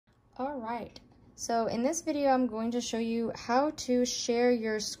All right, so in this video, I'm going to show you how to share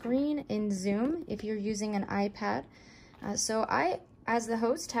your screen in Zoom if you're using an iPad. So I, as the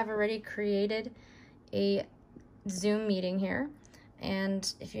host, have already created a Zoom meeting here.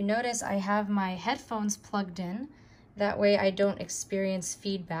 And if you notice, I have my headphones plugged in. That way I don't experience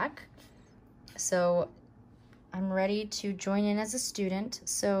feedback. So I'm ready to join in as a student.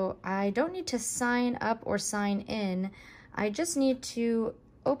 So I don't need to sign up or sign in. I just need to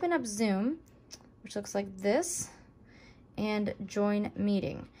open up Zoom, which looks like this, and join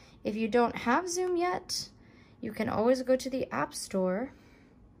meeting. If you don't have Zoom yet, you can always go to the App Store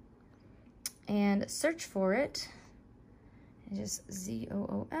and search for it. It is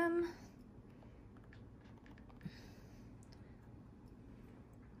ZOOM.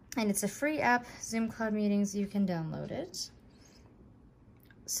 And it's a free app, Zoom Cloud Meetings. You can download it.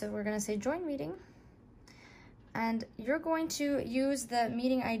 So we're gonna say join meeting. And you're going to use the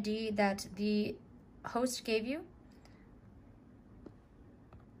meeting ID that the host gave you.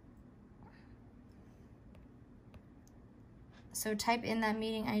 So type in that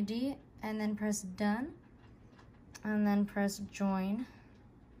meeting ID and then press done, and then press join.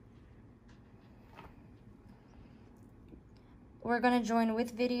 We're going to join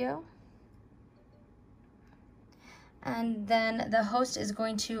with video. And then the host is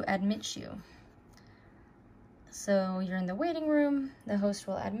going to admit you. So you're in the waiting room, the host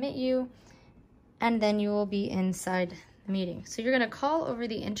will admit you, and then you will be inside the meeting. So you're going to call over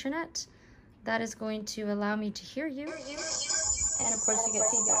the internet. That is going to allow me to hear you. And of course you get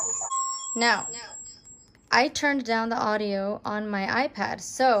feedback. Now, I turned down the audio on my iPad.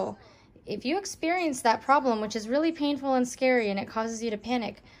 So if you experience that problem, which is really painful and scary and it causes you to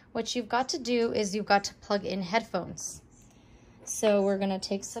panic, what you've got to do is you've got to plug in headphones. So we're going to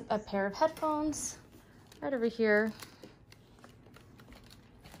take a pair of headphones right over here,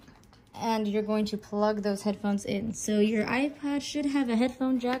 and you're going to plug those headphones in. So your iPad should have a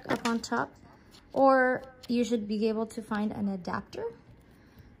headphone jack up on top, or you should be able to find an adapter.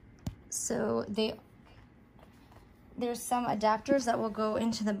 So there's some adapters that will go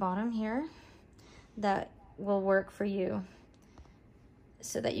into the bottom here that will work for you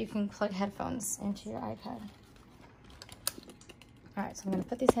so that you can plug headphones into your iPad. All right, so I'm gonna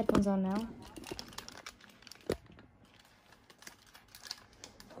put these headphones on now.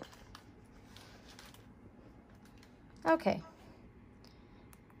 Okay,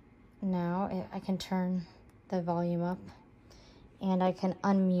 now I can turn the volume up and I can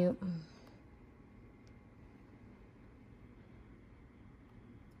unmute.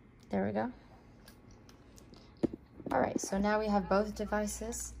 There we go. All right, so now we have both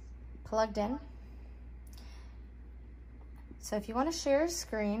devices plugged in. So if you want to share a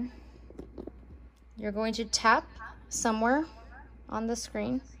screen, you're going to tap somewhere on the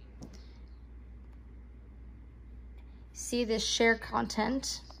screen. See this share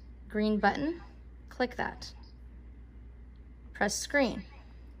content green button? Click that. Press screen.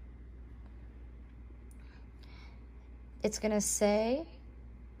 It's going to say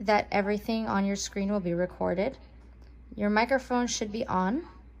that everything on your screen will be recorded. Your microphone should be on.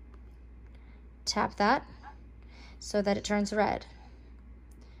 Tap that so that it turns red.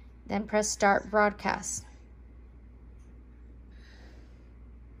 Then press start broadcast.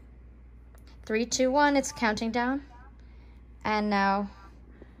 3, 2, 1, it's counting down. And now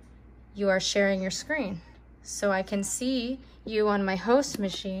you are sharing your screen. So I can see you on my host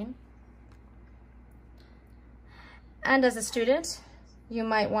machine. And as a student, you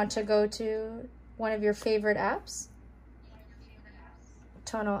might want to go to one of your favorite apps.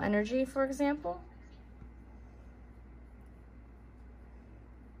 Tonal Energy, for example.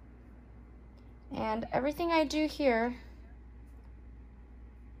 And everything I do here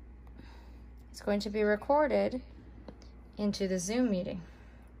is going to be recorded into the Zoom meeting.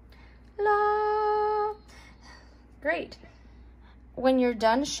 La! Great. When you're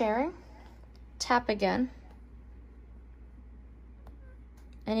done sharing, tap again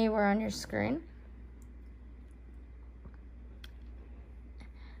anywhere on your screen.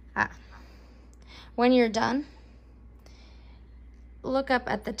 When you're done, look up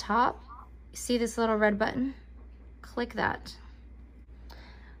at the top. See this little red button? Click that.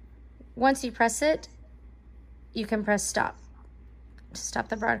 Once you press it, you can press stop to stop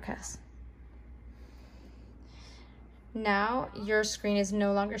the broadcast. Now your screen is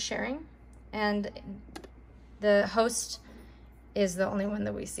no longer sharing and the host is the only one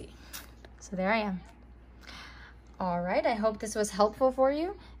that we see. So there I am. All right, I hope this was helpful for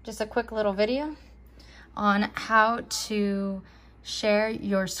you. Just a quick little video on how to share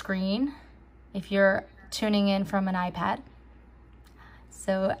your screen if you're tuning in from an iPad.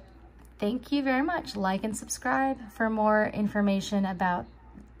 So thank you very much. Like and subscribe for more information about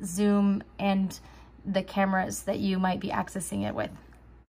Zoom and the cameras that you might be accessing it with.